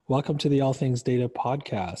Welcome to the All Things Data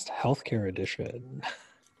podcast, healthcare edition.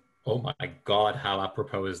 Oh my God, how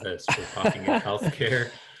apropos is this? We're talking healthcare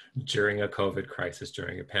during a COVID crisis,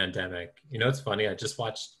 during a pandemic. You know, it's funny. I just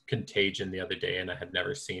watched Contagion the other day and I had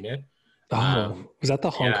never seen it. Oh, was that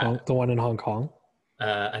Yeah, the one in Hong Kong?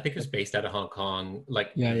 I think it's based out of Hong Kong.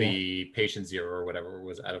 Like Yeah, yeah. the Patient Zero or whatever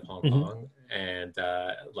was out of Hong Hmm. Kong. And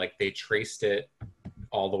like they traced it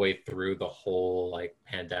all the way through the whole like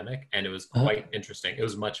pandemic. And it was Uh-huh. quite interesting. It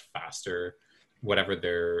was much faster, whatever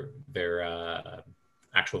their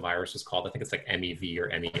actual virus was called. I think it's like MEV or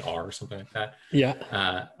MER or something like that. Yeah.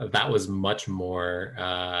 That was much more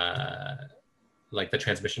like the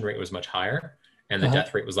transmission rate was much higher and the Uh-huh.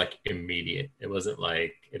 death rate was like immediate. It wasn't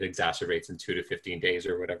like it exacerbates in 2 to 15 days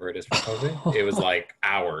or whatever it is for COVID. It was like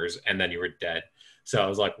hours and then you were dead. So I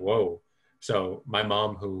was like, whoa. So my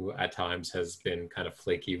mom, who at times has been kind of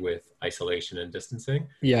flaky with isolation and distancing,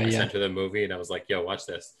 Yeah, I yeah. sent her the movie and I was like, yo, watch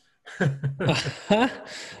this.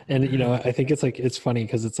 And I think it's funny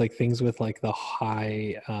because it's like things with like the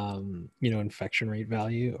high infection rate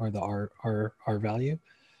value or the R value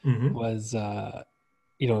Hmm. was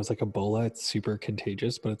it's like Ebola. It's super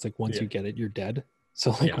contagious, but it's like once Yeah. you get it, you're dead.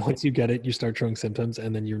 So like Yeah. once you get it, you start showing symptoms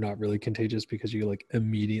and then you're not really contagious because you like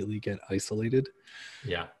immediately get isolated.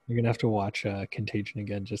 Yeah. You're gonna have to watch Contagion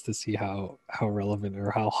again just to see how relevant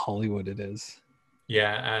or how Hollywood it is.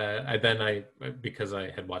 Yeah, I because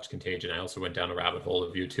I had watched Contagion, I also went down a rabbit hole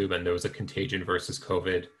of YouTube, and there was a Contagion versus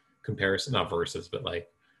COVID comparison, not versus, but like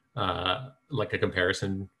a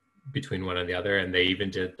comparison between one and the other, and they even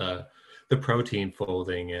did the protein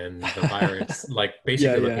folding and the virus, like Yeah,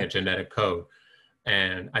 basically looking yeah, at genetic code.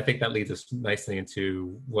 And I think that leads us nicely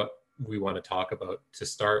into what we want to talk about to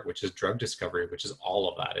start, which is drug discovery, which is all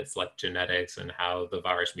of that. It's like genetics and how the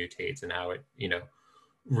virus mutates and how it,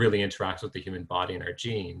 really interacts with the human body and our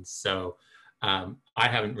genes. So I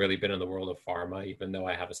haven't really been in the world of pharma, even though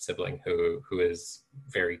I have a sibling who is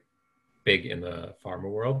very big in the pharma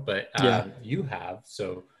world. But yeah, you have,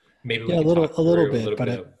 so maybe we yeah. can A talk little through a bit, little but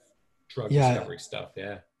bit of drug yeah, discovery stuff.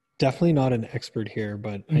 Yeah. definitely not an expert here.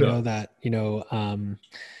 But I know No. that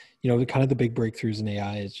the kind of the big breakthroughs in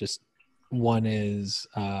AI is just one is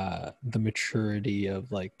the maturity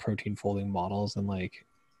of like protein folding models and like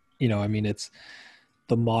I mean it's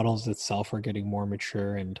the models itself are getting more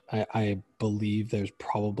mature and I believe there's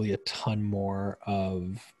probably a ton more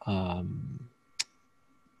of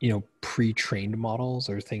pre-trained models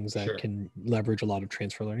or things that Sure. can leverage a lot of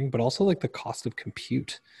transfer learning, but also like the cost of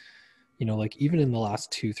compute, like even in the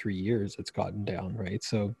last 2-3 years it's gotten down, right?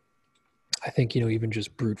 So I think even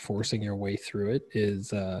just brute forcing your way through it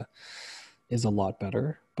is a lot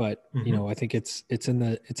better. But Hmm. I think it's in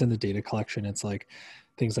the data collection. It's like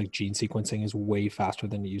things like gene sequencing is way faster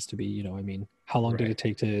than it used to be. I mean, how long did Right. it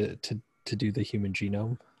take to do the human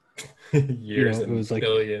genome? Years It and was like,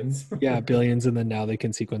 billions. yeah, billions, and then now they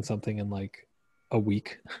can sequence something in like a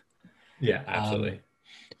week. Yeah, Um, absolutely.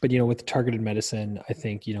 but with targeted medicine, I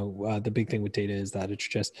think the big thing with data is that it's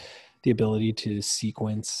just the ability to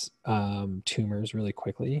sequence tumors really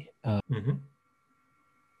quickly. Hmm.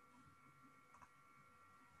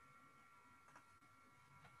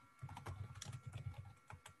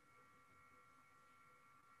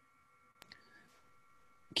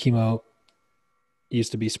 Chemo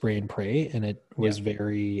used to be spray and pray, and it Yeah. was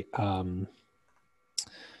very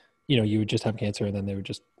you would just have cancer and then they would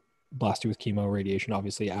just blast you with chemo radiation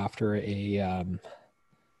obviously after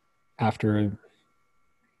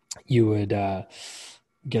you would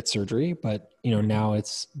get surgery. But Hmm. now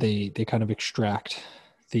it's they kind of extract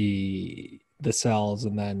the cells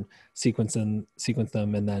and then sequence them,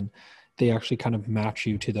 and then they actually kind of match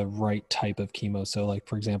you to the right type of chemo. So like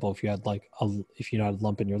for example, if you had like if you had a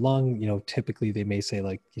lump in your lung, typically they may say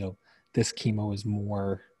like this chemo is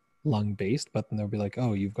more lung based, but then they'll be like,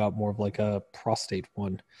 oh, you've got more of like a prostate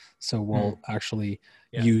one, so we'll Mm. actually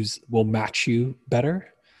Yeah. we'll match you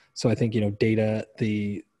better. So I think data,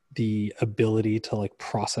 the ability to like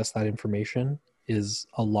process that information is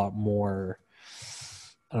a lot more,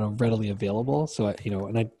 I don't know, readily available. So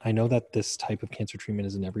and I know that this type of cancer treatment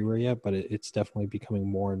isn't everywhere yet, but it's definitely becoming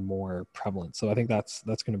more and more prevalent. So I think that's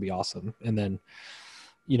going to be awesome. And then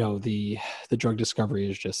the drug discovery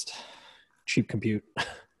is just cheap compute,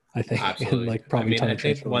 I think, and Absolutely. like I probably a mean, ton I of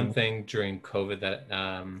think transfer one learning. thing during COVID that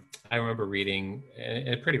I remember reading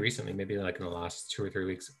pretty recently, maybe like in the last 2 or 3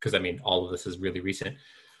 weeks, because I mean, all of this is really recent,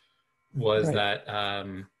 was Right.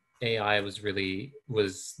 that AI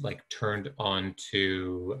was like turned on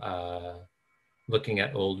to looking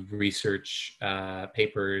at old research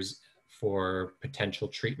papers for potential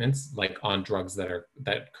treatments, like on drugs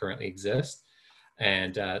that currently exist.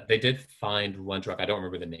 And they did find one drug. I don't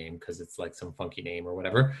remember the name because it's like some funky name or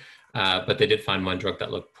whatever. But they did find one drug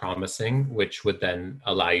that looked promising, which would then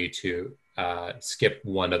allow you to skip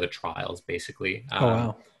one of the trials, basically. Oh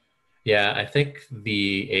wow. Yeah, I think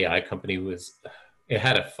the AI company it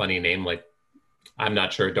had a funny name. Like, I'm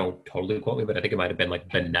not sure, don't totally quote me, but I think it might have been like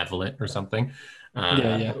Benevolent or something,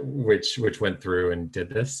 Yeah. which went through and did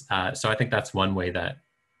this. So I think that's one way that,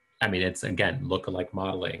 I mean, it's again lookalike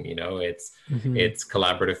modeling. Hmm. It's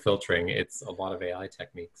collaborative filtering. It's a lot of AI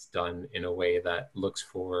techniques done in a way that looks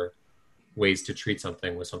for ways to treat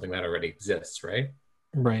something with something that already exists, right?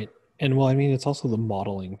 Right. And well, I mean, it's also the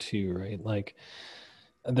modeling too, right? Like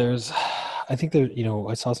there's, I think that,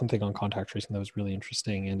 I saw something on contact tracing that was really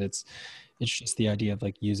interesting, and it's just the idea of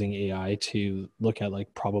like using AI to look at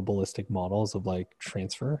like probabilistic models of like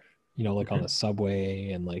transfer, like on a Mm-hmm.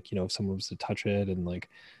 subway, and like, if someone was to touch it, and like,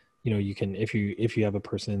 you can, if you have a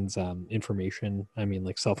person's information, I mean,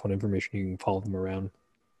 like cell phone information, you can follow them around.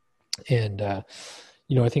 And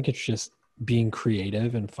I think it's just being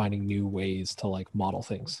creative and finding new ways to like model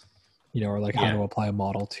things, or like how Yeah. to apply a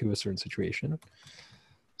model to a certain situation.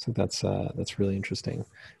 So that's really interesting.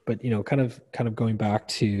 But kind of going back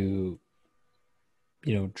to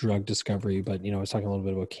drug discovery, but I was talking a little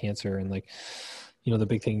bit about cancer, and like the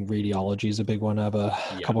big thing, radiology is a big one. I have a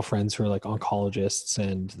Yeah. couple friends who are like oncologists,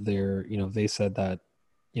 and they said that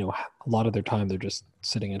a lot of their time they're just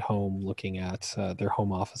sitting at home looking at their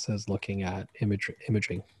home offices, looking at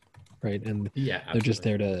imaging, right? And Yeah, they're just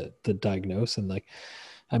absolutely. there to diagnose. And like,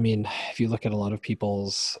 I mean, if you look at a lot of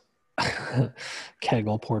people's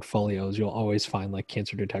Kaggle portfolios, you'll always find like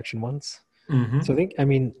cancer detection ones. So I Hmm. think, I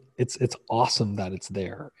mean, it's awesome that it's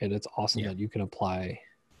there, and it's awesome Yeah. that you can apply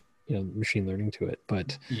machine learning to it.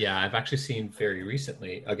 But Yeah, I've actually seen very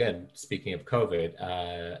recently, again, speaking of COVID,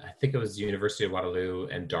 I think it was University of Waterloo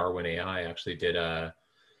and Darwin AI actually did a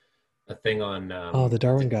thing on, oh, the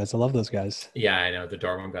Darwin guys, I love those guys. yeah, I know the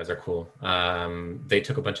Darwin guys are cool. They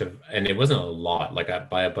took a bunch of, and it wasn't a lot, like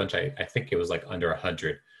by a bunch, I think it was like under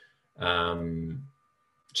 100 um,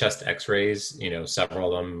 chest x-rays.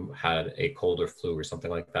 Several of them had a cold or flu or something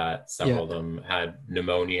like that. Yeah, Several of them had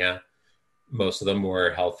pneumonia. Most of them were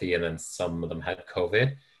healthy, and then some of them had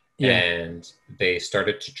COVID. yeah, And they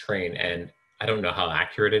started to train, and I don't know how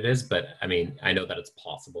accurate it is, but I mean, I know that it's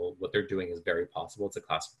possible. What they're doing is very possible. It's a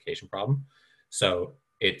classification problem. So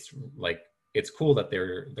it's like, it's cool that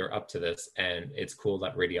they're up to this, and it's cool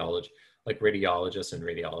that radiologists and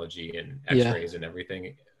radiology and yeah, x-rays and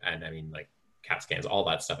everything, and I mean, like CAT scans, all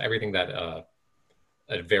that stuff, everything that a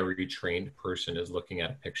very trained person is looking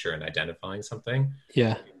at a picture and identifying something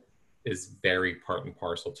yeah. is very part and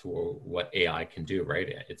parcel to what AI can do, right?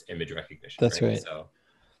 It's image recognition, That's right? right. So,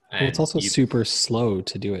 Well, it's and also super slow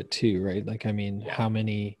to do it too, right? Like, I mean, yeah, how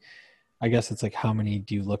many? I guess it's like how many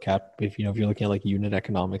do you look at if you're looking at like unit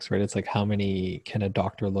economics, right? It's like how many can a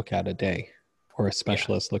doctor look at a day, or a yeah,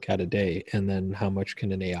 specialist look at a day, and then how much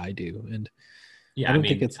can an AI do? And I yeah. I don't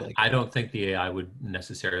think mean, it's like I don't think the AI would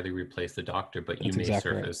necessarily replace the doctor, but you that's may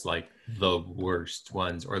exactly right. surface like the worst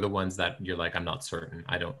ones or the ones that you're like, I'm not certain.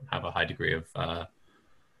 I don't have a high degree of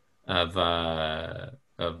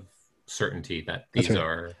of certainty that That's these right.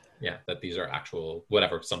 are, yeah, that these are actual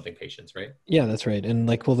whatever something patients, right? Yeah, that's right. And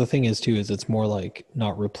like, well, the thing is too, is it's more like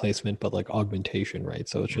not replacement, but like augmentation, right?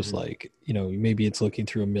 So it's just Mm-hmm. like, maybe it's looking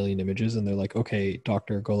through a million images, and they're like, okay,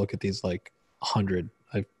 doctor, go look at these like 100.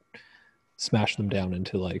 I've smashed them down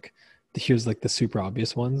into like, here's like the super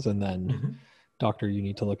obvious ones. And then Mm-hmm. doctor, you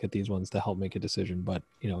need to look at these ones to help make a decision. But,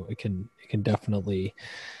 it can definitely,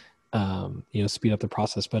 speed up the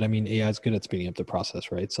process. But I mean, AI is good at speeding up the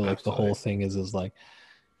process, right? So like the whole Absolutely. thing is like,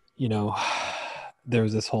 you know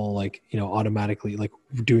there's this whole like automatically like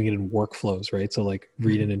doing it in workflows, right? So like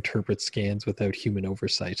read Mm-hmm. and interpret scans without human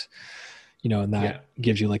oversight, and that Yeah.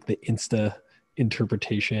 gives you like the insta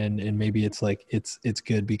interpretation. And maybe it's like it's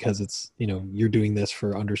good because it's you're doing this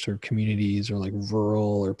for underserved communities, or like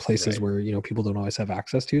rural, or places Right. where people don't always have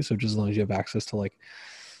access to. So just as long as you have access to like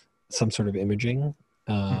some sort of imaging,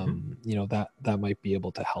 Mm-hmm. that might be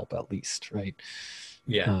able to help at least, right?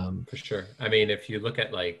 Yeah, um for sure. I mean, if you look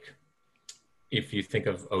at like, if you think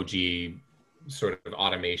of OG sort of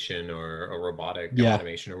automation or robotic yeah.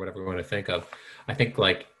 automation or whatever we want to think of, I think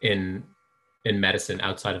like in medicine,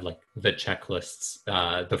 outside of like the checklists,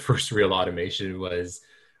 the first real automation was,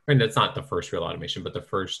 and that's not the first real automation, but the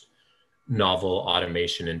first novel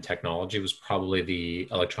automation and technology was probably the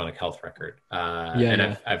electronic health record. Yeah, And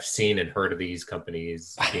yeah. I've seen and heard of these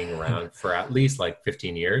companies being around for at least like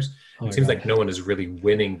 15 years. Oh It my seems god. like no one is really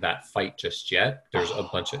winning that fight just yet. There's a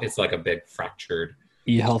bunch of, it's like a big fractured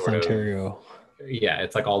eHealth sort of, Ontario. yeah,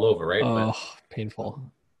 it's like all over, right? But Oh, painful.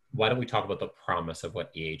 why don't we talk about the promise of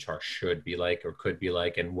what EHR should be like or could be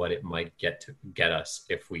like, and what it might get us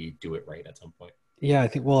if we do it right at some point? Yeah, I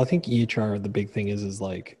think EHR, the big thing is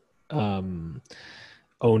like um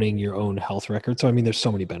owning your own health record. So I mean, there's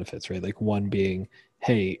so many benefits, right? Like one being,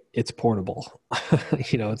 hey, it's portable.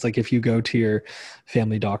 It's like if you go to your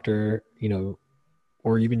family doctor,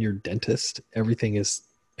 or even your dentist, everything is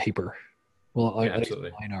paper. Well, Yeah, at least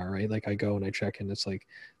absolutely. mine are, right? Like I go and I check and it's like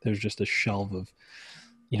there's just a shelf of,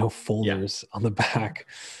 Yeah, folders on the back.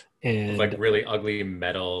 with like And really ugly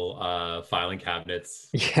metal filing cabinets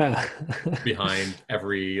yeah, behind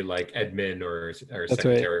every like admin or that's right.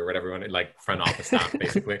 secretary or whatever, like front office staff,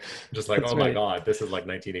 basically. Just like, That's oh my right. god, this is like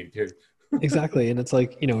 1982. Exactly. And it's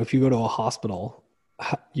like, if you go to a hospital,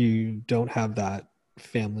 you don't have that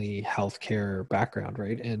family healthcare background,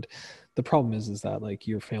 right? And the problem is that like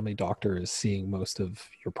your family doctor is seeing most of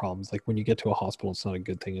your problems. Like when you get to a hospital, it's not a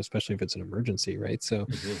good thing, especially if it's an emergency, right? So,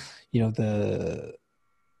 Hmm.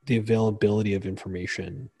 the availability of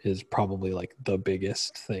information is probably like the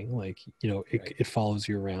biggest thing. Like, Right. it follows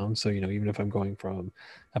you around. So, even if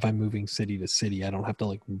I'm moving city to city, I don't have to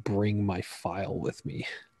like bring my file with me,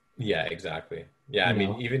 Yeah, exactly. Yeah, I you mean,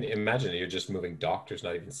 know? even imagine you're just moving doctors,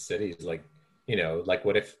 not even cities. Like, like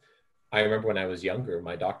what if I remember when I was younger,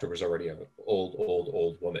 my doctor was already an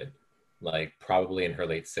old woman, like probably in her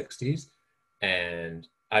late 60s. And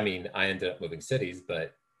I mean, I ended up moving cities,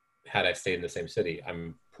 but had I stayed in the same city,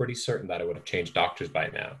 I'm pretty certain that I would have changed doctors by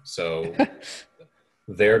now. So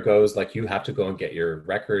there goes, like, you have to go and get your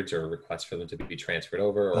records or request for them to be transferred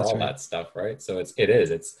over or That's all right. that stuff, right? So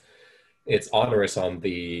it's onerous on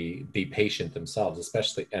the patient themselves,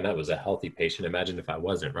 especially, and I was a healthy patient. Imagine if I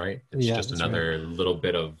wasn't, right? It's Yeah, just that's right. another little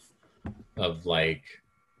bit of like,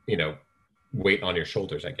 you know, weight on your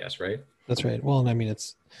shoulders, I guess, right? That's right. Well, and I mean,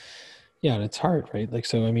 yeah, and it's hard, right? Like,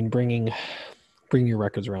 so, I mean, bringing your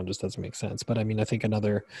records around just doesn't make sense. But I mean, I think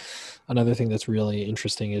another thing that's really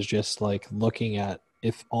interesting is just like looking at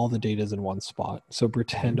if all the data is in one spot. So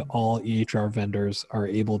pretend Hmm. all EHR vendors are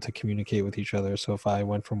able to communicate with each other. So if I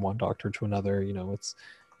went from one doctor to another, it's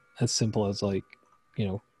as simple as like, you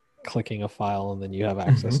know, clicking a file and then you have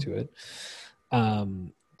access Hmm. to it.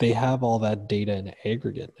 They have all that data in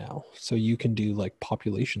aggregate now. So you can do like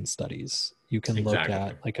population studies. You can look Exactly.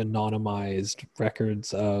 at like anonymized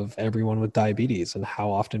records of everyone with diabetes and how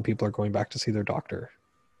often people are going back to see their doctor,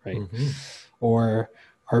 right? Hmm. Or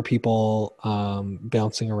are people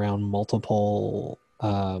bouncing around multiple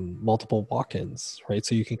walk-ins, right?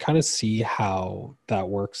 So you can kind of see how that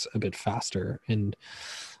works a bit faster. And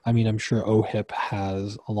I mean, I'm sure OHIP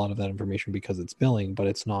has a lot of that information because it's billing, but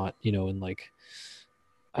it's not, in like,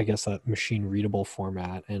 I guess, that machine readable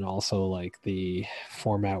format, and also like the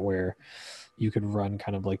format where you could run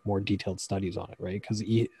kind of like more detailed studies on it, right? Because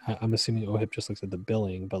I'm assuming OHIP just looks at the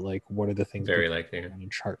billing, but like, what are the things Very people likely. run in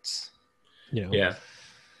charts, you know? Yeah.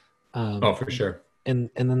 Oh, Um, for sure. and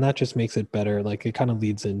then that just makes it better. Like it kind of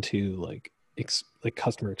leads into like like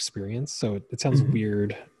customer experience. So it sounds Hmm.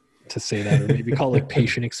 weird to say that, or maybe call it like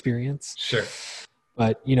patient experience. Sure.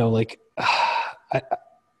 But like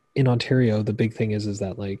in Ontario, the big thing is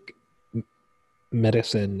that like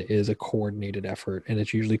medicine is a coordinated effort, and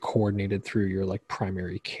it's usually coordinated through your like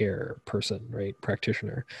primary care person, right?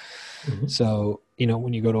 Practitioner. Hmm. So,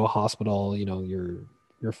 when you go to a hospital,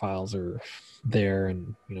 your files are there,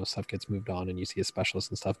 and stuff gets moved on and you see a specialist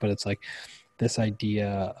and stuff, but it's like this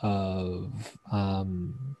idea of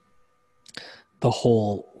the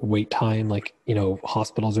whole wait time, like,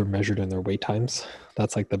 hospitals are measured in their wait times.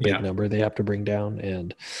 That's like the big Yeah. number they have to bring down.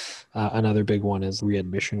 And another big one is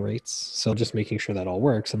readmission rates. So just making sure that all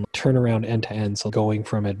works and turn around end to end. So going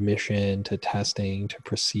from admission to testing to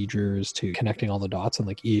procedures to connecting all the dots, and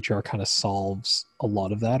like EHR kind of solves a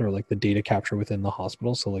lot of that, or like the data capture within the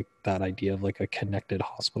hospital. So like that idea of like a connected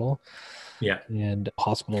hospital, Yeah. and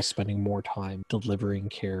hospitals spending more time delivering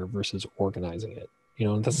care versus organizing it.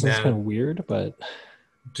 And that sounds kind Now, of weird, but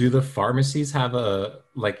do the pharmacies have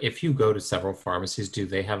like, if you go to several pharmacies, do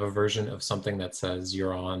they have a version of something that says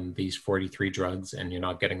you're on these 43 drugs and you're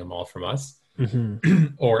not getting them all from us?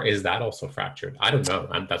 mhm. Or is that also fractured? I don't know.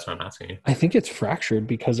 That's what I'm asking you. I think it's fractured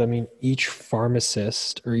because I mean, each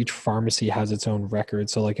pharmacist or each pharmacy has its own record.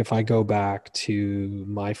 So like if I go back to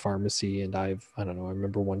my pharmacy and I don't know, I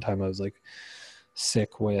remember one time I was like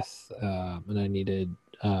sick with, and I needed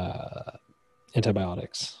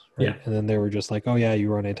antibiotics, Yeah. right? And then they were just like, oh yeah, you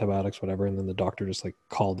were on antibiotics, whatever. And then the doctor just like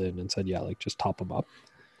called in and said, yeah, like just top them up.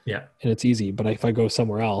 Yeah. And it's easy. But if I go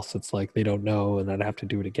somewhere else, it's like they don't know, and I'd have to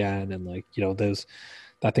do it again. And like,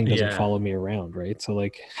 that thing doesn't Yeah. follow me around, right? So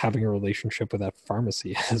like having a relationship with that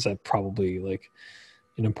pharmacy is probably like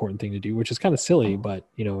an important thing to do, which is kind of silly, but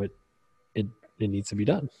you know, it it needs to be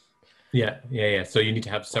done. Yeah. So you need to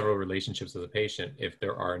have several relationships with the patient if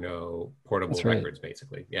there are no portable That's right. records,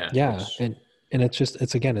 basically. Yeah, Yeah, which and it's just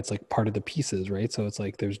it's again it's like part of the pieces, right? So it's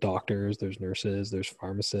like there's doctors, there's nurses, there's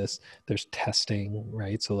pharmacists, there's testing,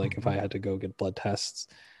 right? So like if I Mhm. had to go get blood tests,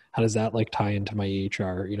 how does that like tie into my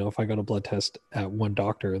EHR? You know, if I got a blood test at one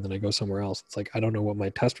doctor and then I go somewhere else, it's like I don't know what my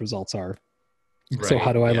test results are. So how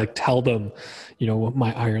Right. do I Yeah. like tell them, you know, what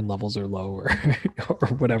my iron levels are low or or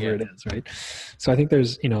whatever Yeah. it is, right? So I think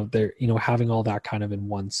there's, you know, there, you know, having all that kind of in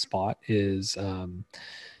one spot is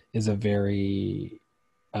a very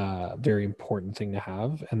very important thing to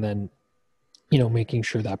have. And then, you know, making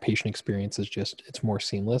sure that patient experience is just it's more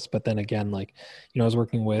seamless. But then again, like, you know, I was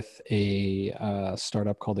working with a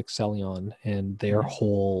startup called Excellion, and their Mhm.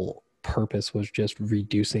 whole purpose was just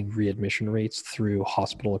reducing readmission rates through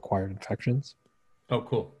hospital acquired infections. Oh,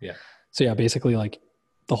 cool. Yeah. So yeah, basically like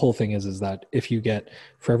the whole thing is that if you get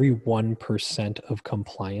for every 1% of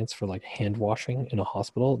compliance for like hand washing in a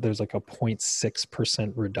hospital, there's like a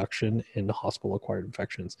 0.6% reduction in hospital acquired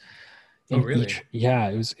infections Oh, in really? each. Yeah,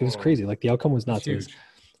 it was Oh, crazy. Like the outcome was that's nuts. It was huge.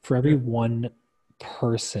 for every Yeah. one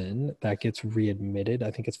person that gets readmitted,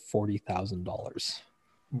 I think it's $40,000.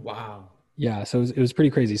 Wow. Yeah, so it was pretty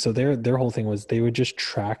crazy. So their whole thing was they would just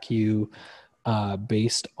track you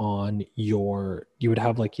based on you would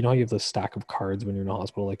have like, you know how you have the stack of cards when you're in a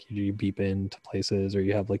hospital, like you beep into places, or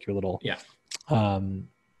you have like your little Yeah. um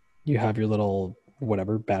you have your little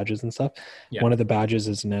whatever badges and stuff. Yeah. One of the badges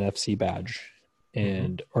is an NFC badge Mm-hmm.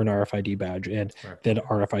 and or an RFID badge, and they had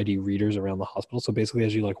RFID. RFID readers around the hospital. So basically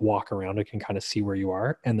as you like walk around, it can kind of see where you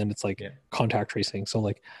are, and then it's like Yeah. contact tracing. So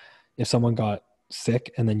like if someone got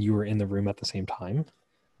sick and then you were in the room at the same time,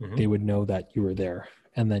 they Mm-hmm. would know that you were there,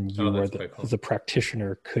 and then Oh, you were that's the quite cool. as a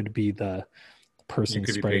practitioner could be the You person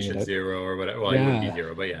could be spraying it patient out. zero or whatever. Well, you wouldn't be Yeah,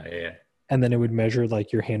 zero, but yeah. and then it would measure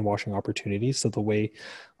like your hand washing opportunities. So the way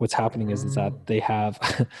what's happening is that Oh, they have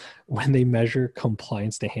when they measure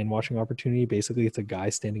compliance to hand washing opportunity, basically it's a guy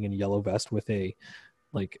standing in a yellow vest with a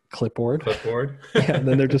like clipboard. clipboard. Yeah, and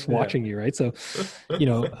then they're just Yeah. watching you, right? So you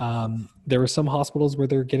know, there were some hospitals where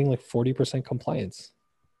they're getting like 40% compliance,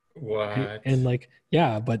 right? What? And like,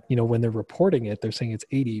 yeah, but you know, when they're reporting it, they're saying it's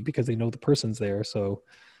 80 because they know the person's there. So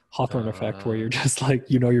Hawthorne effect, where you're Uh, just like,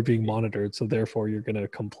 you know, you're being monitored, so therefore you're going to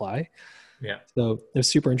comply. yeah. So it was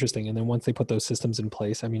super interesting. And then once they put those systems in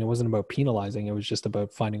place, I mean, it wasn't about penalizing, it was just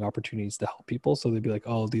about finding opportunities to help people. So they'd be like,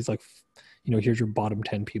 oh, these like, you know, here's your bottom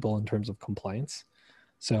 10 people in terms of compliance.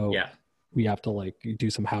 So Yeah. we have to like do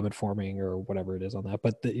some habit forming or whatever it is on that.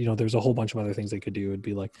 But you know, there's a whole bunch of other things they could do. It'd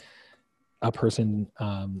be like a person,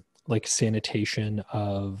 like sanitation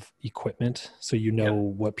of equipment. So you know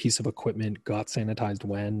Yeah. what piece of equipment got sanitized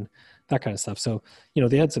when, that kind of stuff. So, you know,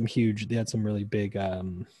 they had some really big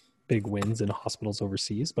wins in hospitals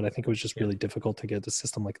overseas, but I think it was just Yeah. really difficult to get a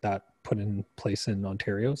system like that put in place in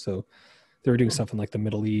Ontario. So they were doing Hmm. stuff in like the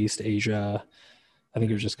Middle East, Asia. I think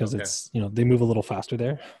it was just because Okay. it's, you know, they move a little faster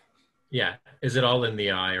there. Yeah. Is it all in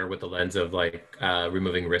the eye or with the lens of like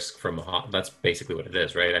removing risk from that's basically what it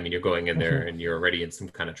is, right? I mean, you're going in there Mhm. and you're already in some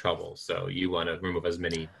kind of trouble. So you want to remove as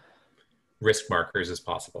many risk markers as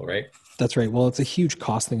possible, right? That's right. Well, it's a huge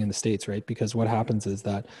cost thing in the States, right? Because what happens is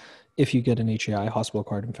that if you get an HAI, hospital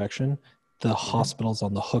acquired infection, the Hmm. hospital's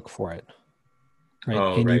on the hook for it, right?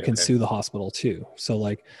 Oh, And you right. can Okay. sue the hospital too. So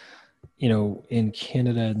like, you know, in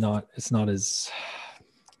Canada, it's not as,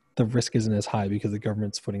 the risk isn't as high because the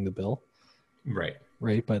government's footing the bill, Right.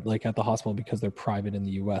 right? But like at the hospital, because they're private in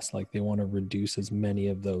the US, like they want to reduce as many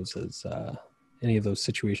of those as any of those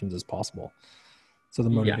situations as possible. So the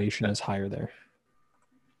Yeah. motivation is higher there.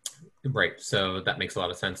 Right. So that makes a lot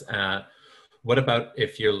of sense. What about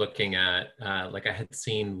if you're looking at, like I had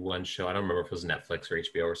seen one show, I don't remember if it was Netflix or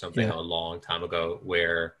HBO or something Yeah. a long time ago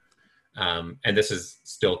where, and this is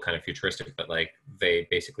still kind of futuristic, but like they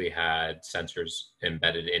basically had sensors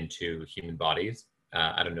embedded into human bodies.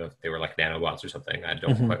 I don't know if they were like nanobots or something. I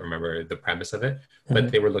don't Hmm. quite remember the premise of it, but Hmm.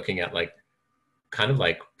 they were looking at like kind of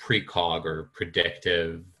like precog or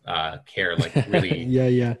predictive care, like really Yeah.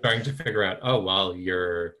 Yeah. trying to figure out, oh, well,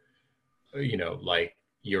 like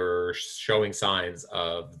you're showing signs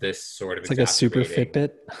of this sort of It's like a super exacerbating.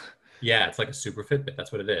 Fitbit. Yeah, it's like a super Fitbit.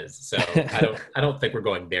 That's what it is. So I don't think we're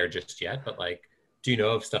going there just yet, but like, do you know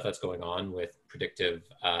of stuff that's going on with predictive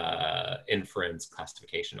inference,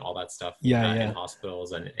 classification, all that stuff Yeah, in yeah.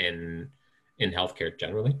 hospitals and in healthcare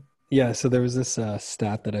generally? Yeah, so there was this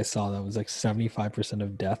stat that I saw that was like 75%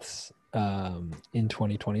 of deaths in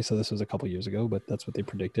 2020. So this was a couple years ago, but that's what they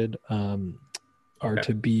predicted. are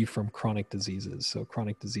to be from chronic diseases. So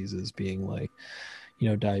chronic diseases being like,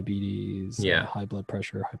 diabetes, high blood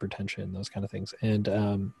pressure, hypertension, those kind of things.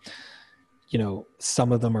 And,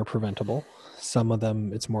 some of them are preventable. Some of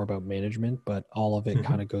them, it's more about management, but all of it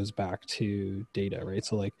kind of goes back to data, right?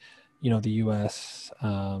 So like, the US,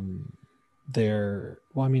 I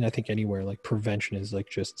think anywhere, like prevention is like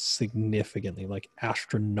just significantly, like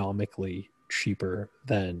astronomically cheaper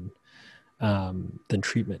than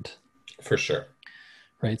treatment. For sure.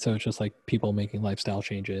 Right. So it's just like people making lifestyle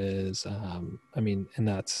changes. And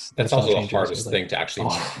that's also the hardest thing to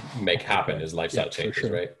actually make happen is lifestyle changes,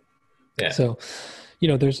 sure. right? Yeah. So,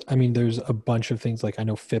 there's a bunch of things, like I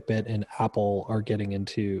know Fitbit and Apple are getting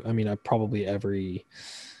into, probably every,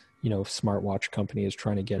 smartwatch company is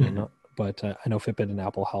trying to get in, but I know Fitbit and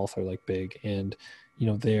Apple Health are like big, and,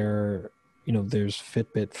 there's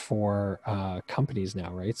Fitbit for companies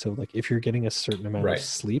now, right? So like if you're getting a certain amount of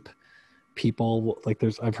sleep, people like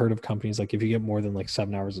I've heard of companies, like if you get more than like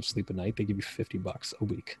 7 hours of sleep a night, they give you $50 a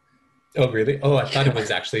week. Oh, really? Oh, I thought it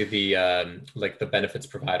was actually the like the benefits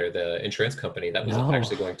provider, the insurance company that was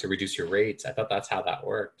actually going to reduce your rates. I thought that's how that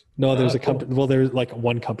worked. No, there's a company. Well, there's like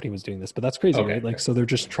one company was doing this, but that's crazy, right? Like, so they're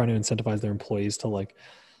just trying to incentivize their employees to like,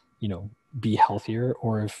 be healthier,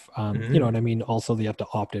 or if, you know what I mean? Also, they have to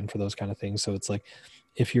opt in for those kind of things. So it's like,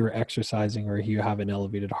 if you're exercising or you have an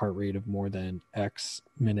elevated heart rate of more than X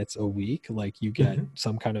minutes a week, like you get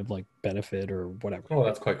some kind of like benefit or whatever. Oh,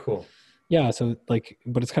 that's quite cool. Yeah. So like,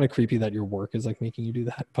 but it's kind of creepy that your work is like making you do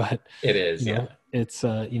that, but it is, it's,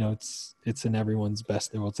 it's in everyone's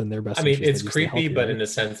best. Well, it's in their best. I mean, it's creepy, but in a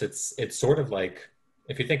sense, it's sort of like,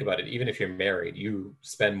 if you think about it, even if you're married, you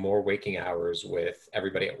spend more waking hours with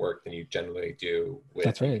everybody at work than you generally do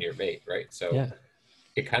with your mate, right? So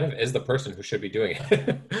it kind of is the person who should be doing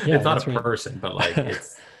it. It's not a person, but like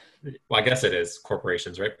well, I guess it is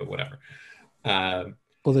corporations, right? But whatever.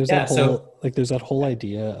 Well, there's that whole there's that whole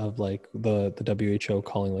idea of like the WHO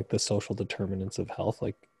calling like the social determinants of health,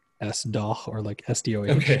 like SDOH or like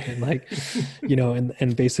SDOH, and like,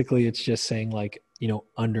 and basically it's just saying like,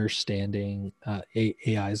 understanding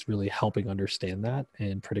AI is really helping understand that,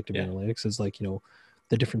 and predictive analytics is like,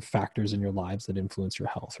 the different factors in your lives that influence your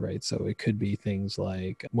health, right? So it could be things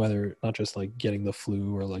like whether not just like getting the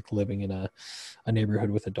flu or like living in a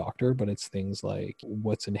neighborhood with a doctor, but it's things like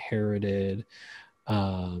what's inherited,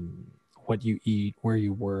 what you eat, where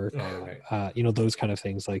you work, those kind of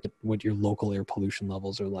things, like what your local air pollution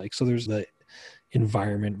levels are like. So there's the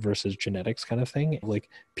environment versus genetics kind of thing. Like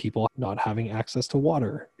people not having access to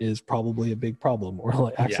water is probably a big problem, or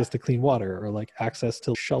like access to clean water, or like access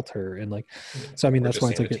to shelter. And like, so I mean, that's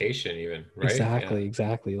why it's like even, right?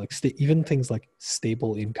 Exactly. Like even things like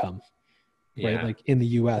stable income, right? Like in the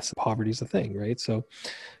US, poverty is a thing, right? So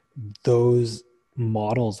those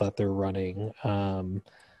models that they're running, I'm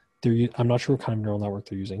not sure what kind of neural network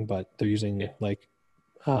they're using, but they're using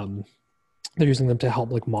they're using them to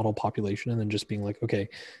help like model population, and then just being like, okay,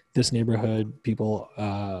 this neighborhood people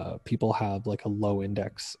have like a low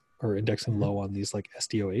index or indexing low on these like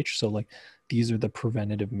SDOH. So like these are the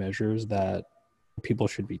preventative measures that people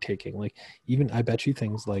should be taking. Like even I bet you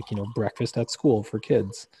things like, breakfast at school for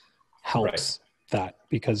kids helps that,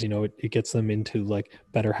 because, it gets them into like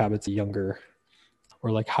better habits younger.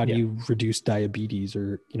 Or like, how do you reduce diabetes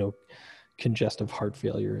or, congestive heart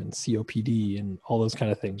failure and COPD and all those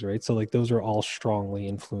kind of things, right? So like those are all strongly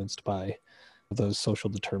influenced by those social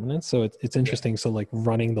determinants. So it's interesting. So like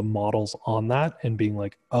running the models on that and being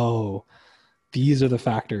like, oh, these are the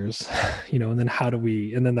factors, and then how do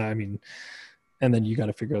we, and then and then you got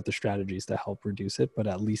to figure out the strategies to help reduce it. But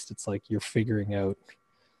at least it's like you're figuring out,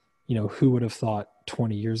 who would have thought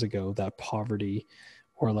 20 years ago that poverty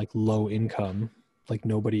or like low income, like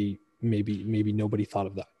maybe nobody thought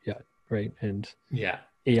of that yet, right? And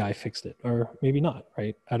AI fixed it, or maybe not,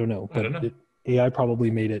 right? I don't know, but AI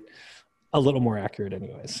probably made it a little more accurate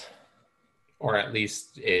anyways, or at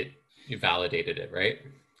least it validated it, right?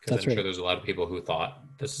 Because I'm sure there's a lot of people who thought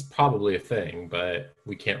this is probably a thing, but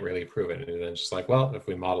we can't really prove it. And then it's just like, well, if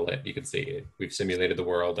we model it, you can see it. We've simulated the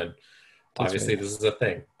world, and obviously this is a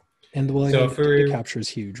thing. And so the data capture is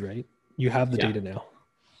huge, right? You have the data now.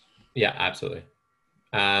 Yeah, absolutely.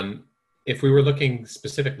 If we were looking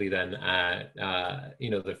specifically then at,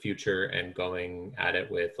 the future and going at it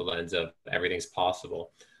with the lens of everything's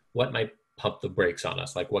possible, what might pump the brakes on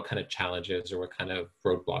us? Like what kind of challenges or what kind of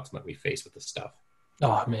roadblocks might we face with this stuff?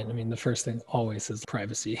 Oh man, I mean, the first thing always is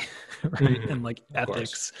privacy, right? And like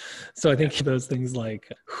ethics. So I think those things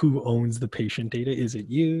like who owns the patient data? Is it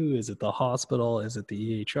you? Is it the hospital? Is it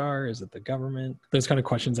the EHR? Is it the government? Those kind of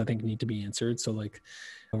questions I think need to be answered. So like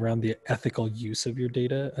around the ethical use of your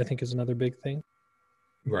data, I think is another big thing.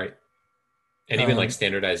 Right. And even like Um,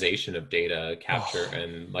 standardization of data capture oh,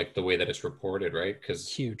 and like the way that it's reported, right? Because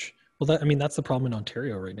huge. Well, that, I mean, that's the problem in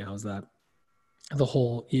Ontario right now is that the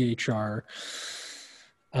whole EHR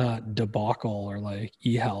debacle or like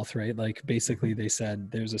e-health, right? Like basically they said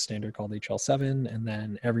there's a standard called HL7 and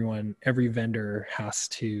then every vendor has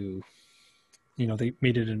to, they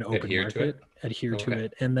made it an open adhere to market, it. adhere to Okay.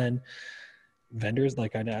 it. And then vendors,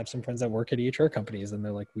 like I have some friends that work at EHR companies and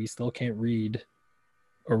they're like, we still can't read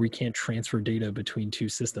or we can't transfer data between two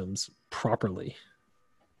systems properly,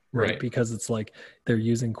 right? Right. Because it's like they're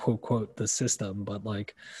using quote quote the system, but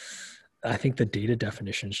like I think the data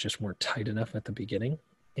definitions just weren't tight enough at the beginning.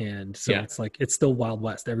 And so Yeah. it's like it's still Wild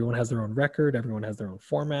West. Everyone has their own record, everyone has their own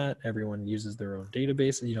format, everyone uses their own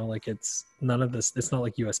database. Like it's none of this, it's not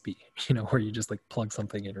like USB, where you just like plug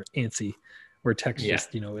something in or ANSI where text Yeah.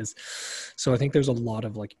 just, is. So I think there's a lot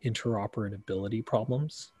of like interoperability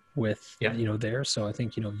problems with Yeah. there. So I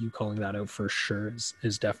think you calling that out for sure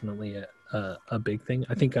is definitely a big thing.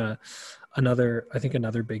 I think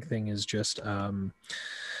another big thing is just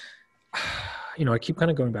I keep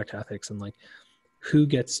kind of going back to ethics and like who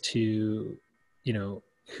gets to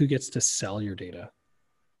who gets to sell your data,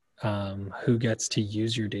 who gets to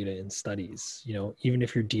use your data in studies, even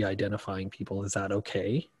if you're de-identifying people, is that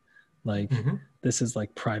okay? Like Hmm. this is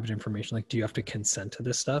like private information, like do you have to consent to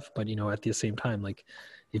this stuff? But at the same time, like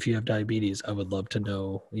if you have diabetes, I would love to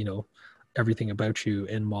know everything about you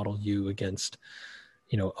and model you against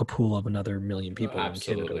a pool of another million people in Canada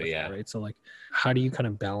Absolutely. with that, Yeah. right? So like how do you kind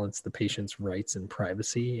of balance the patient's rights and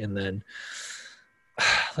privacy? And then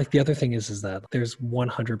like the other thing is that there's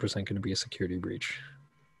 100% going to be a security breach.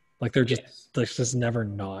 Like Yes. that's just never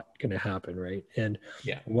not going to happen, right? And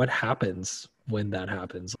Yeah. what happens when that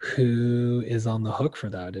happens? Who is on the hook for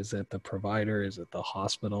that? Is it the provider? Is it the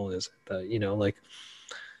hospital? Is it the like?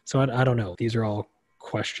 So I don't know. These are all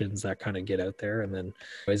questions that kind of get out there. And then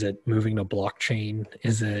is it moving to blockchain?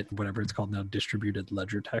 Is it whatever it's called now, distributed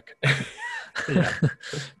ledger tech? Yeah.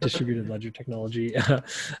 Distributed ledger technology.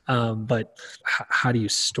 But how do you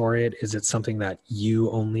store it? Is it something that you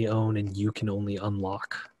only own and you can only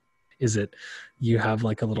unlock? Is it you have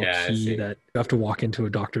like a little Yeah. I key see. that you have to walk into a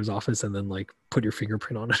doctor's office and then like put your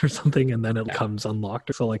fingerprint on it or something and then it Yeah. comes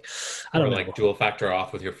unlocked? So like, I Or don't like know. dual factor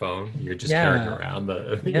auth with your phone. You're just carrying Yeah. around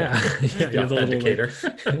the yeah Yeah. Yeah. the You have the little like,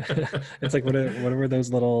 authenticator. it's like, what were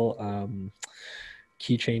those little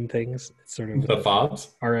keychain things? It's sort of The the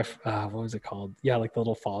fobs. RF, what was it called? Yeah. Like the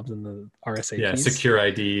little fobs and the RSA Yeah. keys. Secure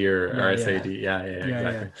ID or Yeah. Yeah. RSAD. Yeah. Yeah. Yeah. Yeah.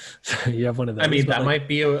 Exactly. So you have one of I those, mean, but that like, might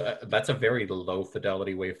be that's a very low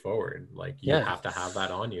fidelity way forward. Like you yeah. have to have that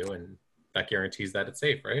on you, and that guarantees that it's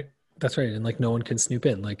safe, right? That's right. And like no one can snoop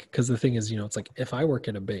in. Like, because the thing is, it's like if I work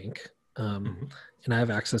at a bank Hmm. and I have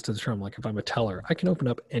access to the term, like if I'm a teller, I can open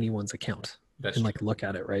up anyone's account That's and true. like look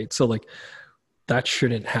at it. Right. So like that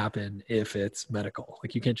shouldn't happen if it's medical.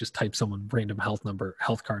 Like you can't just type someone random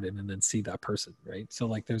health card in and then see that person. Right. So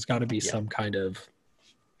like there's got to be Yeah, some kind of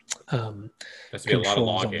there's to be a lot of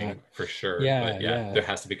controls on that. logging for sure, Yeah. but yeah, Yeah. there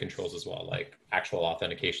has to be controls as well, like actual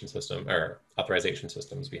authentication system or authorization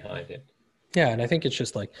systems behind it. Yeah, and I think it's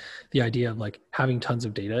just like the idea of like having tons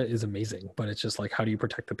of data is amazing, but it's just like how do you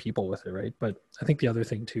protect the people with it, right? But I think the other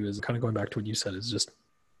thing too is kind of going back to what you said is just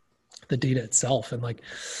the data itself and like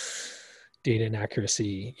data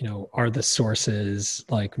inaccuracy. Are the sources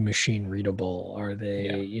like machine readable? Are Yeah,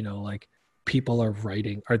 they, like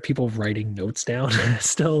are people writing notes down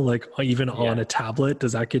still like even on yeah, a tablet?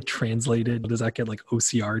 Does that get translated? Does that get like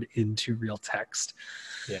OCR'd into real text?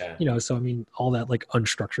 yeah, So I mean all that like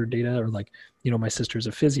unstructured data or like my sister's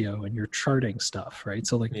a physio and you're charting stuff, right?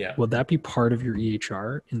 So like yeah, will that be part of your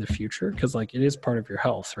EHR in the future, because like it is part of your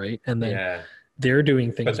health, right? And then yeah. they're doing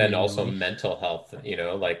But things then also manually, mental health,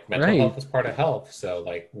 like mental right? health is part of health. So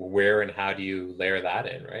like where and how do you layer that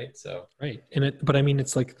in, right? So Right. But I mean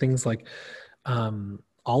it's like things like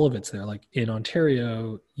all of it's there. Like in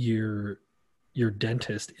Ontario your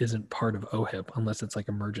dentist isn't part of OHIP unless it's like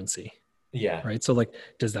emergency, yeah, right? So like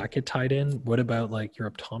does that get tied in? What about like your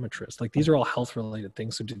optometrist? Like these are all health related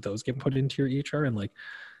things, so do those get put into your EHR? And like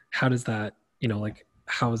how does that, like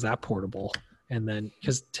how is that portable? And then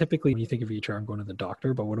because typically when you think of EHR, I'm going to the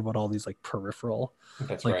doctor, but what about all these like peripheral,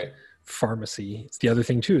 that's like right. pharmacy? It's the other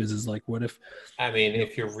thing too is like what if I mean, you know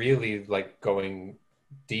if you're really like going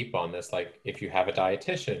deep on this, like if you have a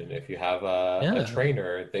dietitian, if you have a yeah,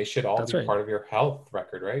 trainer, they should all that's be right, part of your health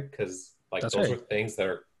record, right? Because like that's those are right. things that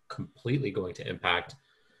are completely going to impact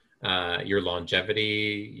your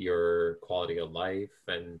longevity, your quality of life,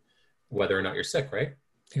 and whether or not you're sick, right?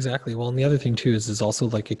 Exactly. Well, and the other thing too is also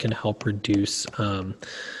like it can help reduce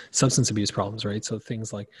substance abuse problems, right? So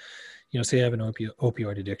things like say I have an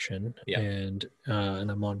opioid addiction, Yeah. and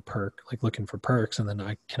I'm on perk, like looking for perks, and then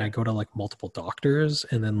I go to like multiple doctors,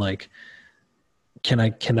 and then like can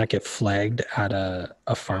that get flagged at a Oh, I see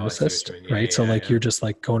what pharmacist, you mean. Yeah, right? So yeah, like yeah. you're just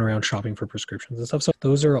like going around shopping for prescriptions and stuff. So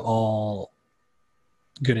those are all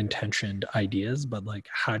good intentioned ideas, but like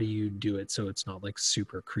how do you do it so it's not like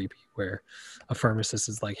super creepy where a pharmacist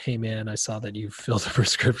is like, hey man, I saw that you filled a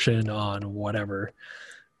prescription on whatever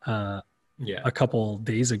Yeah. a couple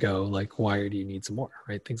days ago, like why do you need some more,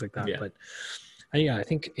 right? Things like that. Yeah. But yeah, I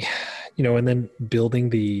think and then building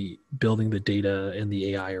the data and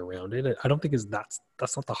the AI around it, I don't think that's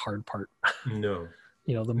not the hard part. No.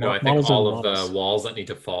 The No, I think models are the all of the models. walls that need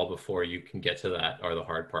to fall before you can get to that are the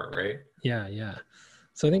hard part, right? Yeah.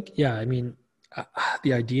 So I think, I mean,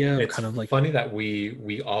 the idea of It's kind of like, funny that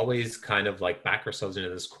we always kind of like back ourselves into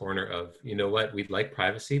this corner of, you know what, we'd like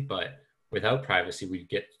privacy, but without privacy, we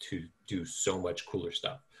get to do so much cooler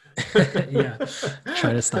stuff. yeah,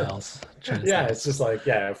 China styles. Yeah, it's just like,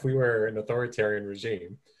 yeah, if we were an authoritarian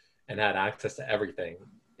regime and had access to everything,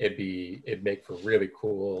 it'd make for really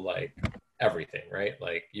cool, like everything, right?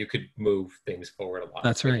 Like you could move things forward a lot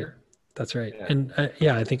That's right. quicker. That's right. Yeah. And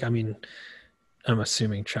I think, I mean, I'm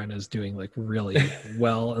assuming China's doing like really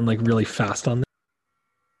well and like really fast on this.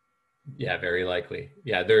 Yeah, very likely.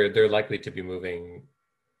 Yeah, they're likely to be moving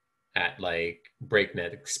at like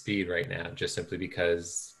breakneck speed right now, just simply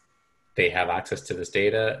because they have access to this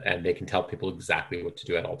data and they can tell people exactly what to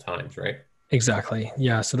do at all times, right? Exactly.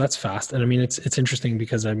 Yeah. So that's fast. And I mean, it's interesting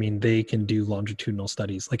because I mean, they can do longitudinal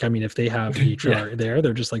studies. Like, I mean, if they have Yeah, EHR there,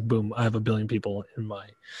 they're just like, boom, I have 1 billion people in my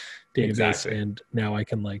database exactly. and now I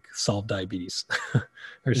can like solve diabetes or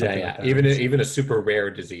Yeah, something like yeah. that. Even a super rare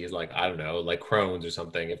disease like, I don't know, like Crohn's or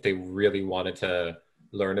something, if they really wanted to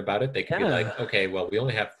learn about it, they could be Yeah. like, okay, well, we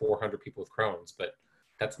only have 400 people with Crohn's, but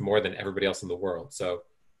that's more than everybody else in the world. So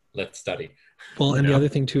let's study, Well, you and the know? other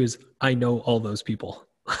thing too is I know all those people.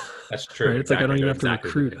 That's Right. true. It's like I don't Exactly. I even know have to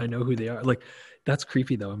exactly who recruit. they I are. know who they are. Like that's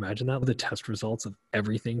creepy though. Imagine that with the test results of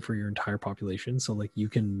everything for your entire population. So like you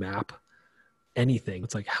can map anything.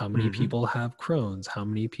 It's like how many Hmm. people have Crohn's, how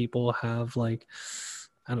many people have like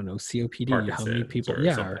I don't know, COPD, how many Parkinson's people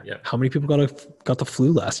or something. Yeah. how many people got the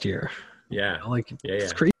flu last year. Yeah. Like Yeah.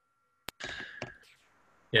 it's Yeah. crazy.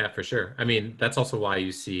 Yeah, for sure. I mean, that's also why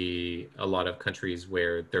you see a lot of countries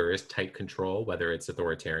where there is tight control, whether it's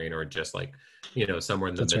authoritarian or just like, somewhere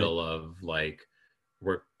in the That's right. middle of like,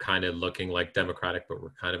 we're kind of looking like democratic, but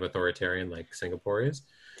we're kind of authoritarian, like Singapore is.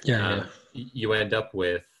 Yeah. You end up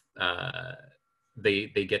with they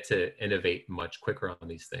get to innovate much quicker on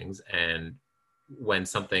these things, and when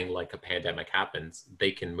something like a pandemic happens,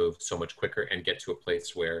 they can move so much quicker and get to a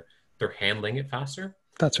place where they're handling it faster.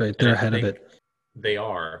 That's right. And They're I ahead of think it. they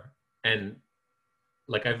are. And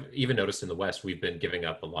like I've even noticed in the West, we've been giving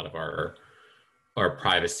up a lot of our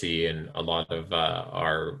privacy, and a lot of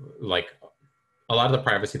our like a lot of the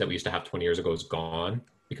privacy that we used to have 20 years ago is gone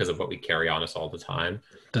because of what we carry on us all the time,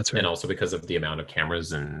 That's and right. also because of the amount of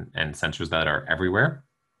cameras and sensors that are everywhere.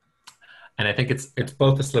 And I think it's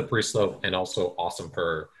both a slippery slope and also awesome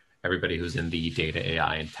for everybody who's in the data,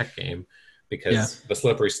 AI, and tech game, Yeah. because the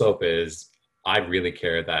slippery slope is I really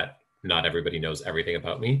care that not everybody knows everything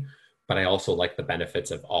about me, but I also like the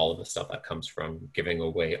benefits of all of the stuff that comes from giving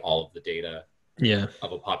away all of the data Yeah.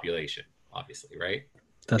 of a population, obviously, right?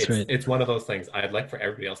 That's It's right. it's one of those things I'd like for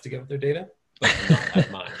everybody else to give up their data, but not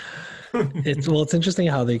have mine. It's interesting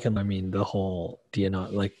how they can, I mean, the whole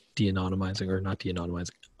de-anonymizing or not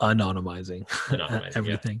de-anonymizing, anonymizing Anonymizing, yeah.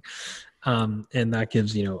 everything. And that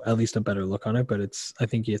gives, at least a better look on it, but I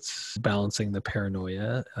think it's balancing the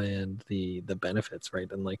paranoia and the benefits, right?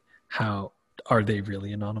 And like, how are they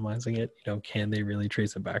really anonymizing it? Can they really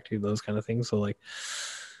trace it back to those kind of things? So like,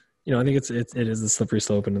 I think it is the slippery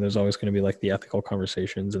slope, and there's always going to be like the ethical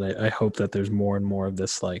conversations. And I hope that there's more and more of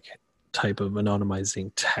this like type of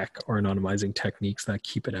anonymizing tech or anonymizing techniques that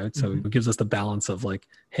keep it out. So Mm-hmm. it gives us the balance of like,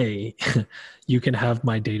 hey, you can have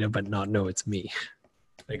my data, but not know it's me.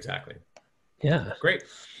 Exactly. Yeah. Great.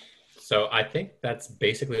 So I think that's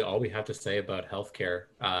basically all we have to say about healthcare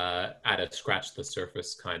at a scratch the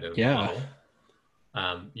surface kind of Yeah. level.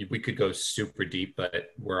 We could go super deep,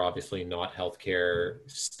 but we're obviously not healthcare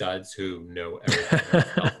studs who know everything about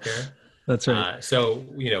healthcare. That's right. So,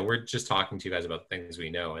 we're just talking to you guys about things we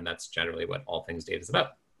know, and that's generally what All Things Data is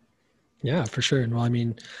about. Yeah, for sure. And well, I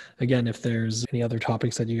mean, again, if there's any other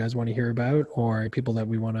topics that you guys want to hear about or people that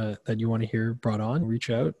you want to hear brought on,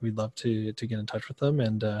 reach out. We'd love to get in touch with them.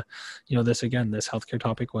 And, this healthcare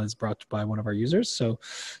topic was brought by one of our users. So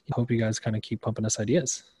I hope you guys kind of keep pumping us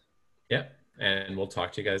ideas. Yeah. And we'll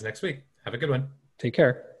talk to you guys next week. Have a good one. Take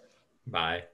care. Bye.